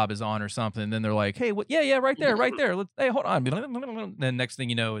SpongeBob is on or something. And then they're like, hey, what? Yeah, right there. Hey, hold on. Then next thing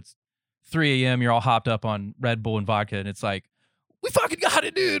you know, it's 3 a.m. You're all hopped up on Red Bull and vodka. And it's like, we fucking got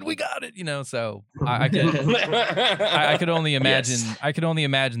it, dude. We got it. So I could only imagine. Yes. I could only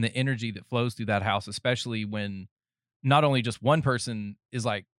imagine the energy that flows through that house, especially when not only just one person is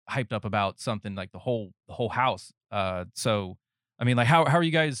like hyped up about something, like the whole house. So I mean, like how are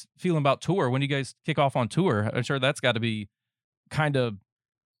you guys feeling about tour? When do you guys kick off on tour? I'm sure that's got to be kind of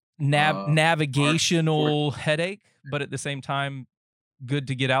navigational headache, but at the same time, good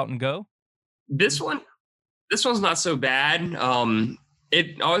to get out and go. This one's not so bad.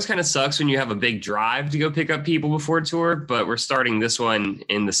 It always kind of sucks when you have a big drive to go pick up people before tour, but we're starting this one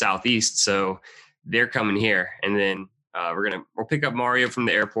in the Southeast, so they're coming here, and then we'll pick up Mario from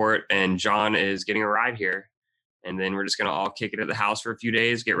the airport, and John is getting a ride here, and then we're just gonna all kick it at the house for a few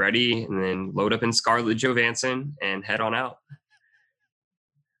days, get ready, and then load up in Scarlett Johansson and head on out.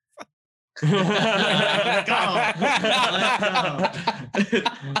 Let's go.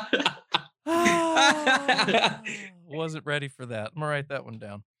 Wasn't ready for that. I'm gonna write that one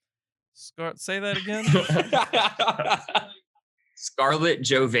down. Say that again. Scarlett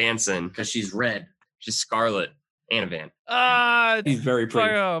Johansson, because she's red. She's Scarlett and a van. He's very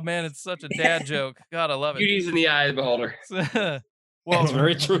pretty. Oh man, it's such a dad joke. God, I love it. Beauty's in the eye of the beholder. Well, it's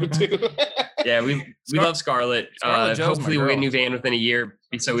very true too. Yeah, we love Scarlett. Hopefully we'll get a new van within a year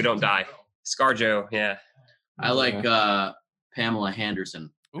so we don't die. ScarJo, yeah. I like Pamela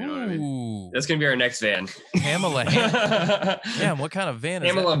Henderson. You know what I mean? That's gonna be our next van. Pamela Henderson. Damn, what kind of van is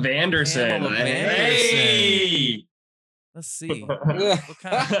Pamela Vanderson. Pamela Vanderson. Hey. Let's see. What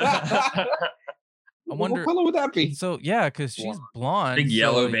kind of, I wonder what color would that be? So yeah, because she's blonde. Big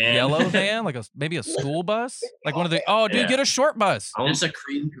yellow van. Yellow van, like maybe a school bus, like one of the. Oh, dude, get a short bus. Just a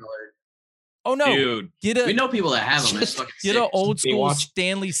cream colored. Oh no, dude! We know people that have them. Get an old school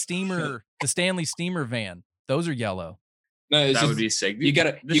Stanley Steamer, the Stanley Steamer van. Those are yellow. No, that would be sick. You got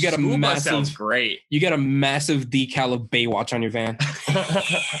a massive. Sounds great. You got a massive decal of Baywatch on your van.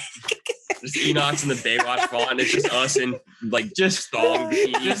 Just Enoch's in the Baywatch font. It's just us in like just thong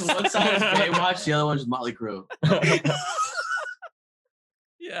bikinis. Just one side is Baywatch, the other one is Motley Crue.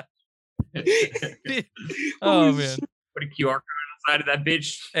 Yeah. Oh man. Put a QR code on the side of that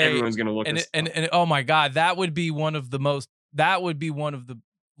bitch. Hey, everyone's gonna look. And oh my god, that would be one of the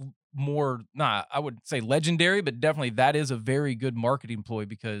more, I wouldn't say legendary, but definitely that is a very good marketing ploy,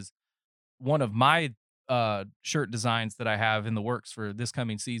 because one of my shirt designs that I have in the works for this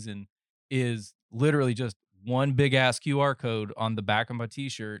coming season is literally just one big ass QR code on the back of my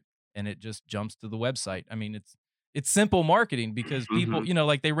t-shirt, and it just jumps to the website. I mean, it's simple marketing, because people,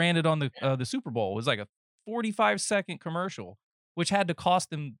 like they ran it on the Super Bowl. It was like a 45-second commercial, which had to cost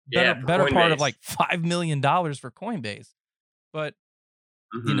them better part of like $5 million for Coinbase. But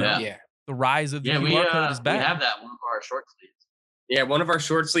the rise of the QR code is back. We have that one of our short sleeves. Yeah, one of our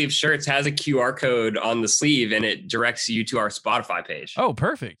short sleeve shirts has a QR code on the sleeve, and it directs you to our Spotify page. Oh,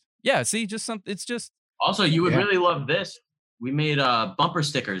 perfect. Yeah, see, it's just. Also, you would really love this. We made bumper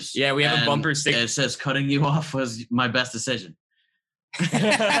stickers. Yeah, we have a bumper sticker. It says "Cutting you off was my best decision."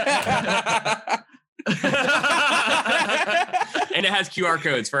 And it has QR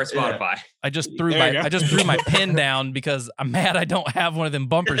codes for our Spotify. I just threw my pen down because I'm mad I don't have one of them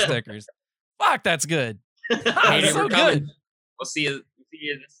bumper stickers. Fuck, that's good. That's so good. We'll see you.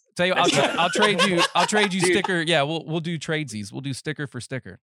 Tell you, I'll trade you sticker. Yeah, we'll do tradesies. We'll do sticker for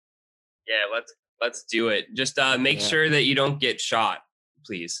sticker. Yeah, let's do it. Just make sure that you don't get shot,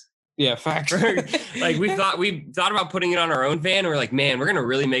 please. Yeah, facts. Like we thought about putting it on our own van, and we're like, man, we're gonna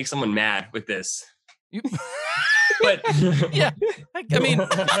really make someone mad with this. But yeah, I mean,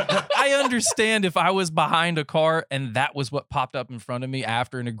 I understand if I was behind a car and that was what popped up in front of me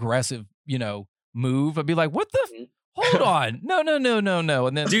after an aggressive, move. I'd be like, what the? Hold on, no.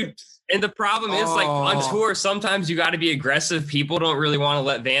 And then, dude, And the problem is, like, on tour, sometimes you got to be aggressive. People don't really want to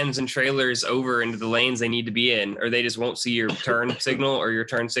let vans and trailers over into the lanes they need to be in, or they just won't see your turn signal, or your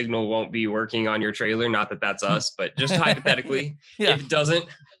turn signal won't be working on your trailer. Not that that's us, but just hypothetically, if it doesn't,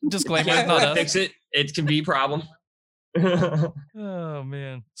 disclaimer, it's not us. Fix it. It can be a problem. Oh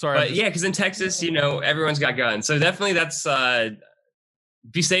man, sorry. But yeah, because in Texas, everyone's got guns, so definitely that's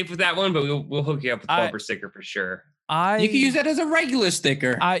be safe with that one. But we'll hook you up with a bumper sticker for sure. You can use that as a regular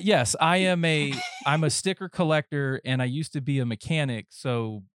sticker. Yes, I'm a sticker collector, and I used to be a mechanic.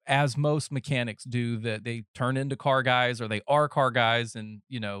 So as most mechanics do, that they turn into car guys, or they are car guys, and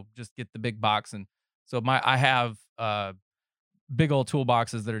just get the big box. And so I have big old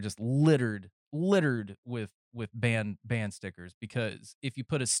toolboxes that are just littered with band stickers, because if you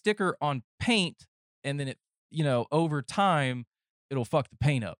put a sticker on paint and then it over time it'll fuck the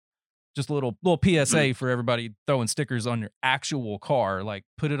paint up. Just a little PSA for everybody throwing stickers on your actual car. Like,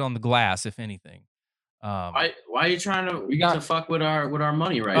 put it on the glass, if anything. Why are you trying to fuck with our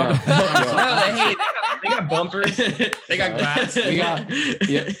money right now? They got bumpers. They got glass. We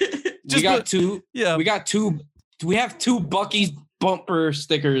have two Buc-ee's bumper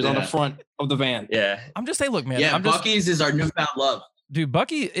stickers on the front of the van. Yeah. I'm just saying, look, man. Yeah, Buc-ee's is our newfound love. Dude,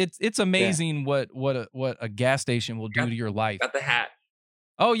 Buc-ee, it's amazing what a gas station will do to your life. Got the hat.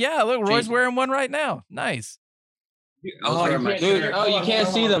 Oh yeah, look, Roy's wearing one right now. Nice. You can't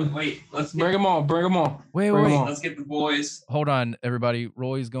see them. Wait, let's bring them on. Wait. Let's get the boys. Hold on, everybody.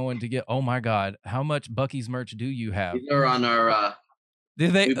 Roy's going to get. Oh my God, how much Buc-ee's merch do you have? These are on our.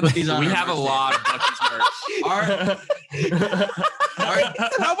 Did they? We have a lot of Buc-ee's merch.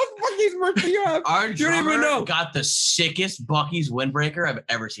 How much Buc-ee's merch do you have? Our drummer got the sickest Buc-ee's windbreaker I've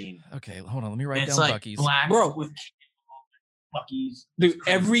ever seen. Okay, hold on. Let me write down like Buc-ee's. Black, bro. With Buc-ee's. Dude,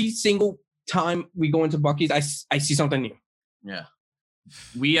 every single time we go into Buc-ee's, I see something new. Yeah.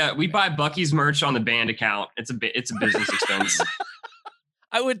 We buy Buc-ee's merch on the band account. It's a business expense.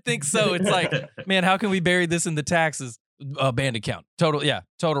 I would think so. It's like, man, how can we bury this in the taxes? Band account. Total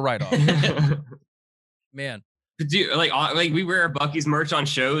write-off. Man. Dude, like we wear Buc-ee's merch on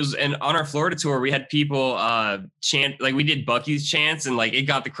shows, and on our Florida tour, we had people chant, like we did Buc-ee's chants, and like it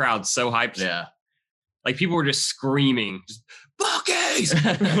got the crowd so hyped. Yeah. Like people were just screaming, just Buc-ee's.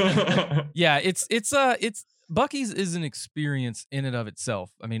 Yeah, it's Buc-ee's is an experience in and of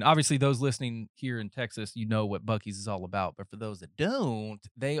itself. I mean, obviously those listening here in Texas, what Buc-ee's is all about. But for those that don't,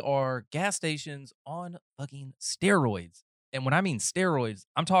 they are gas stations on fucking steroids. And when I mean steroids,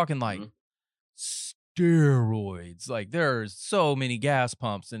 I'm talking like steroids. Like, there's so many gas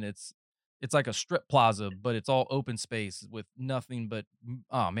pumps, and it's like a strip plaza, but it's all open space with nothing but,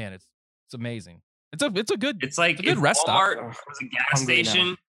 oh man, it's amazing. It's a good rest stop. Walmart was a gas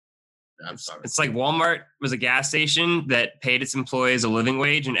station. I'm sorry. It's like Walmart was a gas station that paid its employees a living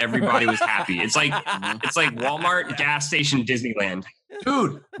wage, and everybody was happy. It's like Walmart gas station Disneyland.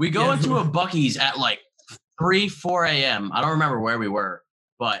 Dude, we go into a Buc-ee's at like 3-4 a.m. I don't remember where we were,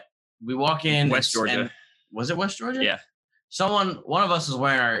 but we walk in. West Georgia. Was it West Georgia? Yeah. One of us was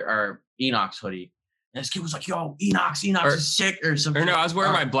wearing our Enox hoodie. And this kid was like, yo, Enox is sick or something. Or no, I was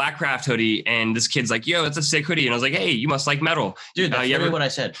wearing my Blackcraft hoodie, and this kid's like, yo, that's a sick hoodie. And I was like, hey, you must like metal. Dude, that's what I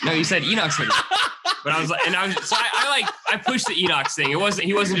said. No, you said Enox hoodie. But I was like, I pushed the Enox thing. He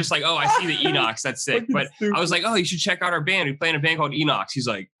wasn't just like, oh, I see the Enox, that's sick. But I was like, oh, you should check out our band. We play in a band called Enox. He's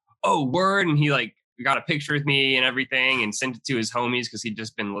like, oh, word. And he like got a picture with me and everything and sent it to his homies because he'd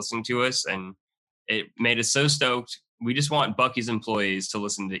just been listening to us. And it made us so stoked. We just want Buc-ee's employees to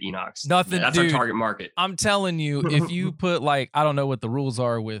listen to Enox. That's our target market. I'm telling you, if you put like, I don't know what the rules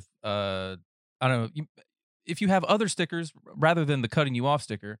are with, I don't know, if you have other stickers rather than the cutting you off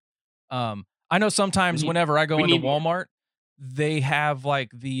sticker. I know sometimes whenever I go into Walmart, they have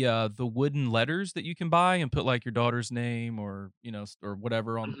like the wooden letters that you can buy and put like your daughter's name or or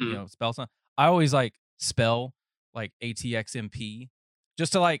whatever on spell something. I always like spell like ATXMP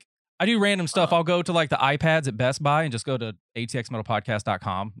just to like. I do random stuff. I'll go to like the iPads at Best Buy and just go to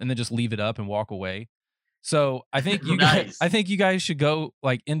atxmetalpodcast.com and then just leave it up and walk away. So I think you guys should go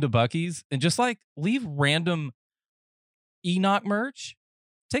like into Buc-ee's and just like leave random Enoch merch.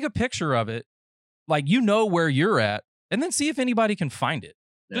 Take a picture of it, like where you're at, and then see if anybody can find it.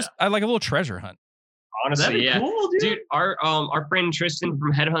 Yeah. Just I like a little treasure hunt. Honestly, yeah. Cool, dude. Our friend Tristan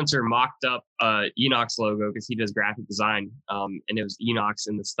from Headhunter mocked up Enox logo because he does graphic design. And it was Enox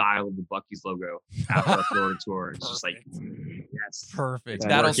in the style of the Buc-ee's logo after our Florida tour. It's just like, yes, perfect.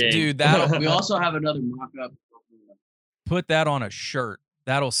 We also have another mock-up. Put that on a shirt.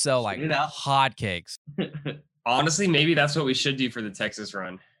 That'll sell like hotcakes. Honestly, maybe that's what we should do for the Texas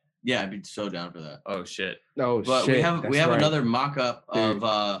run. Yeah, I'd be so down for that. Oh shit. But we have another mock-up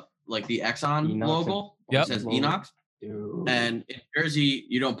of like the Exxon logo. Yep. It says Enox. Dude. And in Jersey,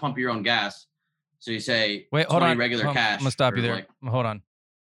 you don't pump your own gas. So you say, wait, hold on. regular cash. I'm going to stop you there. Hold on.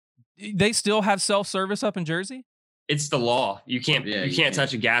 They still have self-service up in Jersey? It's the law. You can't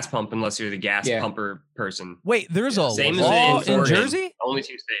touch a gas pump unless you're the gas pumper person. Wait, there's a law in Jersey? Only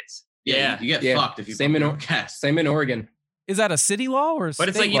 2 states. Yeah. You get fucked if you pump your own gas. Same in Oregon. Is that a city law or But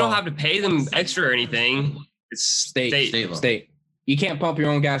it's like you don't have to pay them extra or anything. It's state law. You can't pump your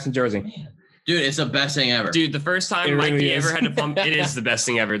own gas in Jersey. Dude, it's the best thing ever. Dude, the first time Mikey ever had to pump, it is the best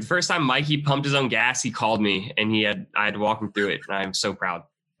thing ever. The first time Mikey pumped his own gas, he called me and I had to walk him through it. And I'm so proud.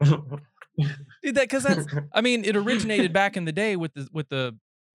 Dude, because that's, I mean, it originated back in the day with the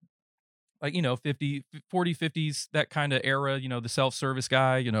like, 40, 50s, that kind of era, the self-service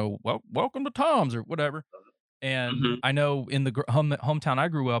guy, welcome to Tom's or whatever. And I know in the hometown I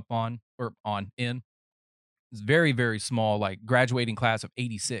grew up in, it's very, very small, like graduating class of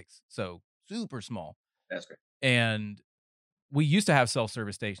 86. So super small. That's great. And we used to have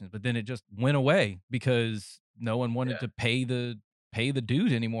self-service stations, but then it just went away because no one wanted to pay the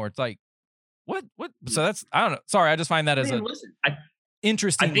dude anymore. It's like, what? So that's, I don't know. Sorry, I just find that as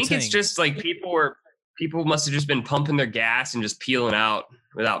interesting. I think it's just like people must have just been pumping their gas and just peeling out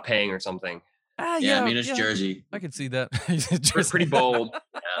without paying or something. Yeah, I mean, it's Jersey. I can see that. Pretty bold.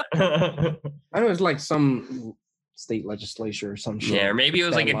 I know it's like some state legislature or some shit. Yeah, or maybe it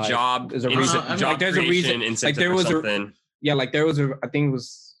was like a job. There's a reason. There's a reason. Like there was something. Like there was I think it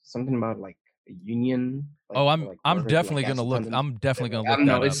was something about like a union. Like, I'm definitely gonna look. I'm definitely gonna look.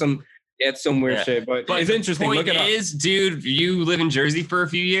 No, it's some. It's some weird shit, but it's interesting. Look at it. Dude, you live in Jersey for a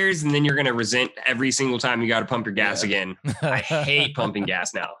few years, and then you're gonna resent every single time you got to pump your gas again. I hate pumping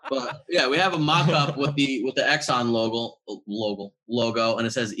gas now. But yeah, we have a mock-up with the Exxon logo, and it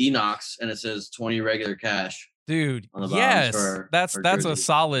says Enox, and it says 20 regular cash. Dude, yes, that's a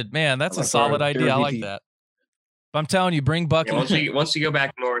solid man. That's a solid idea. I like that. But I'm telling you, bring Bucky. Yeah, once you go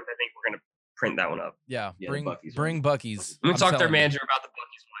back north, I think we're gonna print that one up. Yeah, bring Bucky's. I'm gonna talk to their manager about the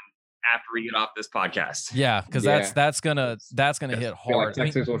Bucky's one after we get off this podcast. Yeah, because that's gonna hit hard.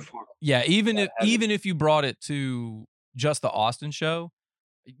 Like even if you brought it to just the Austin show,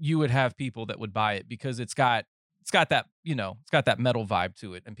 you would have people that would buy it because it's got that it's got that metal vibe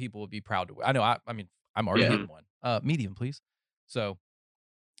to it, and people would be proud to. I know. I mean, I'm already getting one. Medium, please. So.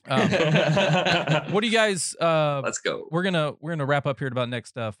 What do you guys let's go. We're gonna wrap up here at about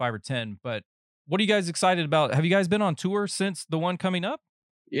next 5 or 10, but what are you guys excited about? Have you guys been on tour since the one coming up?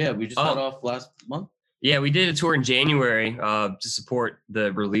 Yeah, we just got off last month. Yeah, we did a tour in January to support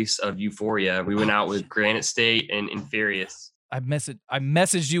the release of Euphoria. We went out with Granite State and Inferius. I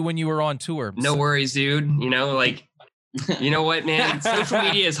messaged you when you were on tour. No worries, dude. You know what, man? Social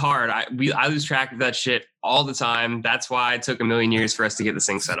media is hard. I lose track of that shit all the time. That's why it took a million years for us to get this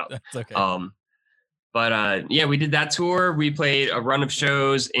thing set up. That's okay. But we did that tour. We played a run of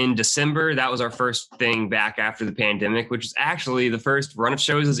shows in December. That was our first thing back after the pandemic, which is actually the first run of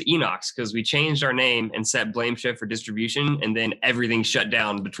shows as Enox because we changed our name and set Blame Shift for distribution, and then everything shut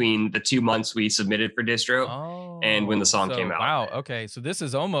down between the 2 months we submitted for distro and when the song came out. Wow. Okay. So this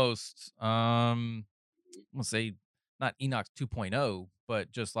is almost let's say not Enox 2.0,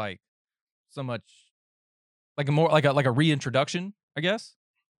 but just like so much like a reintroduction, I guess.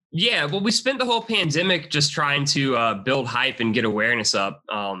 Yeah, well, we spent the whole pandemic just trying to build hype and get awareness up.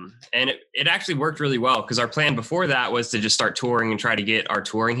 And it actually worked really well because our plan before that was to just start touring and try to get our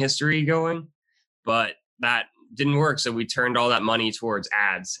touring history going. But that didn't work. So we turned all that money towards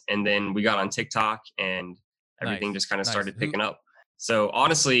ads. And then we got on TikTok and everything just kind of started picking up. So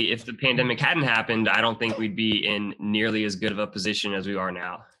honestly, if the pandemic hadn't happened, I don't think we'd be in nearly as good of a position as we are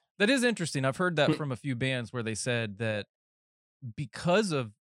now. That is interesting. I've heard that from a few bands where they said that because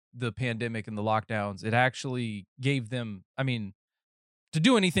of the pandemic and the lockdowns, it actually gave them, I mean, to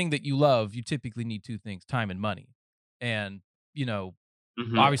do anything that you love, you typically need two things, time and money. And,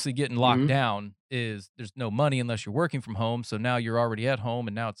 obviously getting locked down is there's no money unless you're working from home. So now you're already at home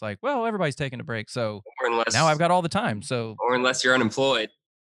and now it's like, well, everybody's taking a break. So now I've got all the time. So, or unless you're unemployed.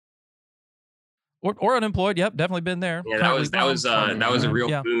 Or unemployed. Yep. Definitely been there. Yeah, that was a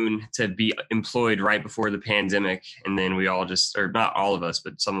real boon to be employed right before the pandemic. And then we all or not all of us,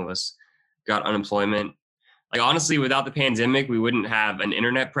 but some of us got unemployment. Like, honestly, without the pandemic, we wouldn't have an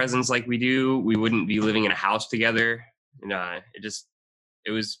internet presence like we do. We wouldn't be living in a house together.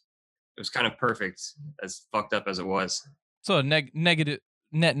 It was kind of perfect, as fucked up as it was. So a net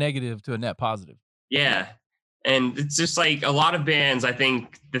negative to a net positive. Yeah. And it's just like a lot of bands, I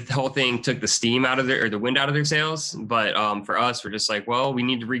think the whole thing took the steam out of the wind out of their sails. But for us, we're just like, well, we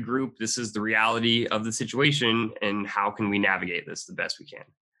need to regroup. This is the reality of the situation. And how can we navigate this the best we can?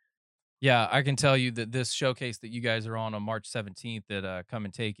 Yeah, I can tell you that this showcase that you guys are on March 17th at Come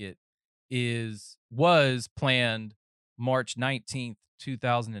and Take It was planned March 19th,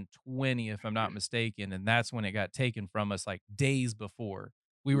 2020, if I'm not mistaken, and that's when it got taken from us like days before.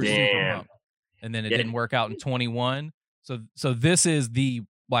 We were super pumped, and then it didn't work out in 21. So this is the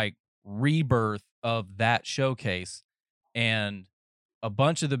like rebirth of that showcase, and a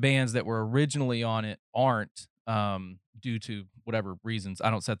bunch of the bands that were originally on it aren't due to whatever reasons.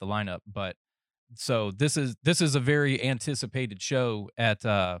 I don't set the lineup, but so this is a very anticipated show at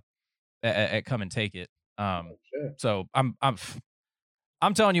Come and Take It. So I'm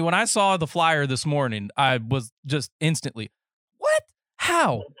telling you, when I saw the flyer this morning, I was just instantly, what?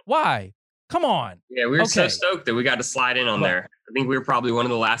 How? Why? Come on. Yeah, we were so stoked that we got to slide in on there. I think we were probably one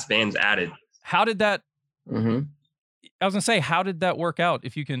of the last bands added. How did that? I was gonna say, how did that work out?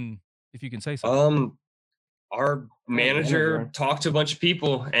 If you can say something. Our manager talked to a bunch of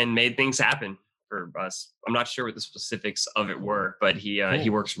people and made things happen for us. I'm not sure what the specifics of it were, but he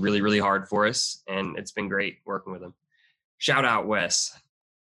works really, really hard for us, and it's been great working with him. Shout out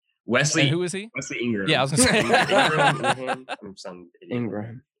Wesley. And who is he? Wesley Ingram. Yeah, I was gonna say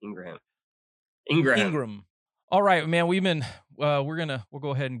Ingram. All right, man. We'll go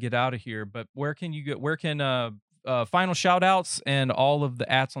ahead and get out of here. But where can final shout outs and all of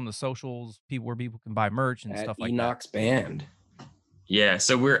the ats on the socials, where people can buy merch and stuff like Enox that. Band. Yeah,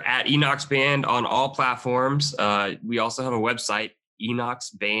 so we're at Enox Band on all platforms. We also have a website,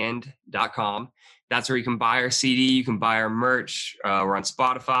 enoxband.com. That's where you can buy our CD, you can buy our merch. We're on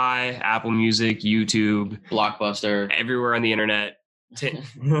Spotify, Apple Music, YouTube, Blockbuster, everywhere on the internet. Some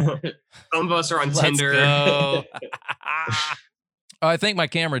of us are on Tinder. Go. I think my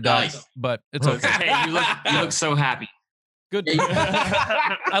camera died, but it's okay. Hey, you look so happy. Good.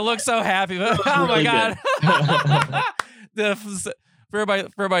 I look so happy. Oh my God. For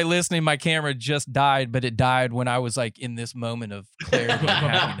everybody listening, my camera just died, but it died when I was like in this moment of clarity and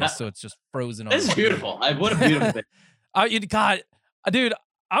happiness. So it's just frozen on. It's beautiful. What a beautiful thing. God, dude,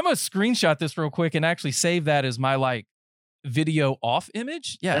 I'm gonna screenshot this real quick and actually save that as my like video off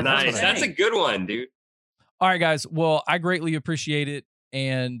image. Yeah, nice. That's a good one, dude. All right, guys. Well, I greatly appreciate it,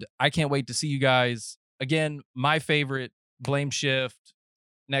 and I can't wait to see you guys again. My favorite, Blame Shift.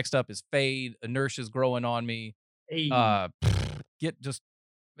 Next up is Fade. Inertia's growing on me. Hey.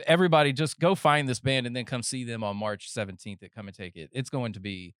 Everybody just go find this band and then come see them on March 17th at Come and Take It. It's going to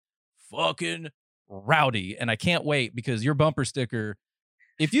be fucking rowdy, and I can't wait because your bumper sticker.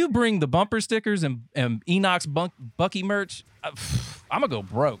 If you bring the bumper stickers and Enox Bucky merch, I'm gonna go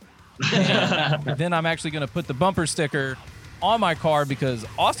broke. Then I'm actually gonna put the bumper sticker on my car because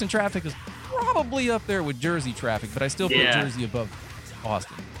Austin traffic is probably up there with Jersey traffic, but I still put Jersey above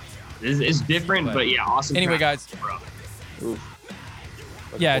Austin. It's different, but yeah, Austin. Anyway, guys.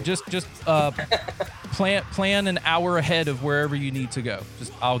 Yeah, just plan an hour ahead of wherever you need to go.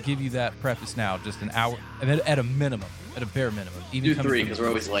 I'll give you that preface now. Just an hour at a minimum, at a bare minimum. Even do 3 because we're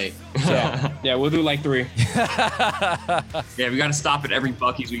always late. So yeah, we'll do like 3. Yeah, we got to stop at every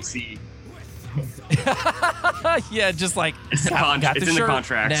Buc-ee's we see. Yeah, just like it's in the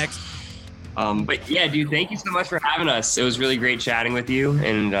contract. Next. But yeah, dude, thank you so much for having us. It was really great chatting with you,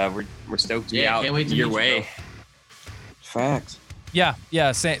 and we're stoked to be out can't wait to your meet way. You, Facts. Yeah,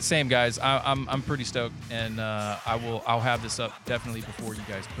 same guys. I'm pretty stoked, and I'll have this up definitely before you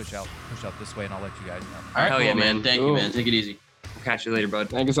guys push out this way, and I'll let you guys know. All right, hell yeah, man. Thank you, man. Take it easy. We'll catch you later, bud.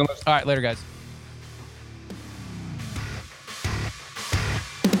 Thank you so much. All right, later, guys.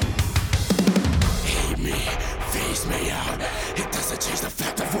 Hate me, phase me out. It doesn't change the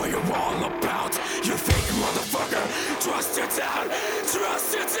fact of what you're all about. You fake motherfucker. Trust your town.